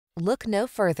Look no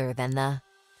further than the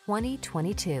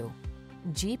 2022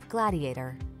 Jeep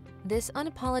Gladiator. This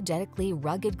unapologetically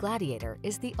rugged Gladiator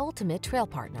is the ultimate trail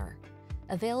partner.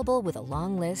 Available with a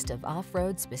long list of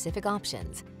off-road specific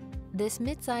options, this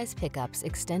midsize pickup's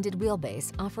extended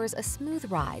wheelbase offers a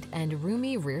smooth ride and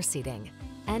roomy rear seating.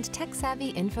 And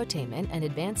tech-savvy infotainment and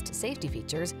advanced safety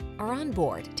features are on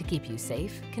board to keep you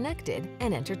safe, connected,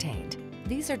 and entertained.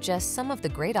 These are just some of the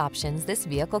great options this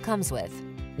vehicle comes with: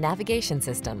 navigation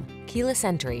system, keyless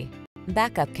entry,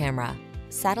 backup camera,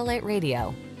 satellite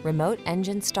radio, remote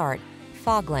engine start,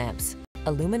 fog lamps,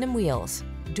 aluminum wheels,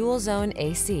 dual zone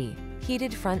AC,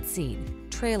 heated front seat,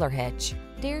 trailer hitch.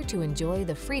 Dare to enjoy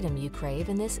the freedom you crave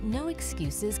in this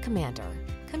no-excuses Commander.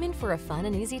 Come in for a fun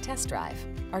and easy test drive.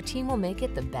 Our team will make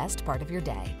it the best part of your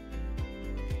day.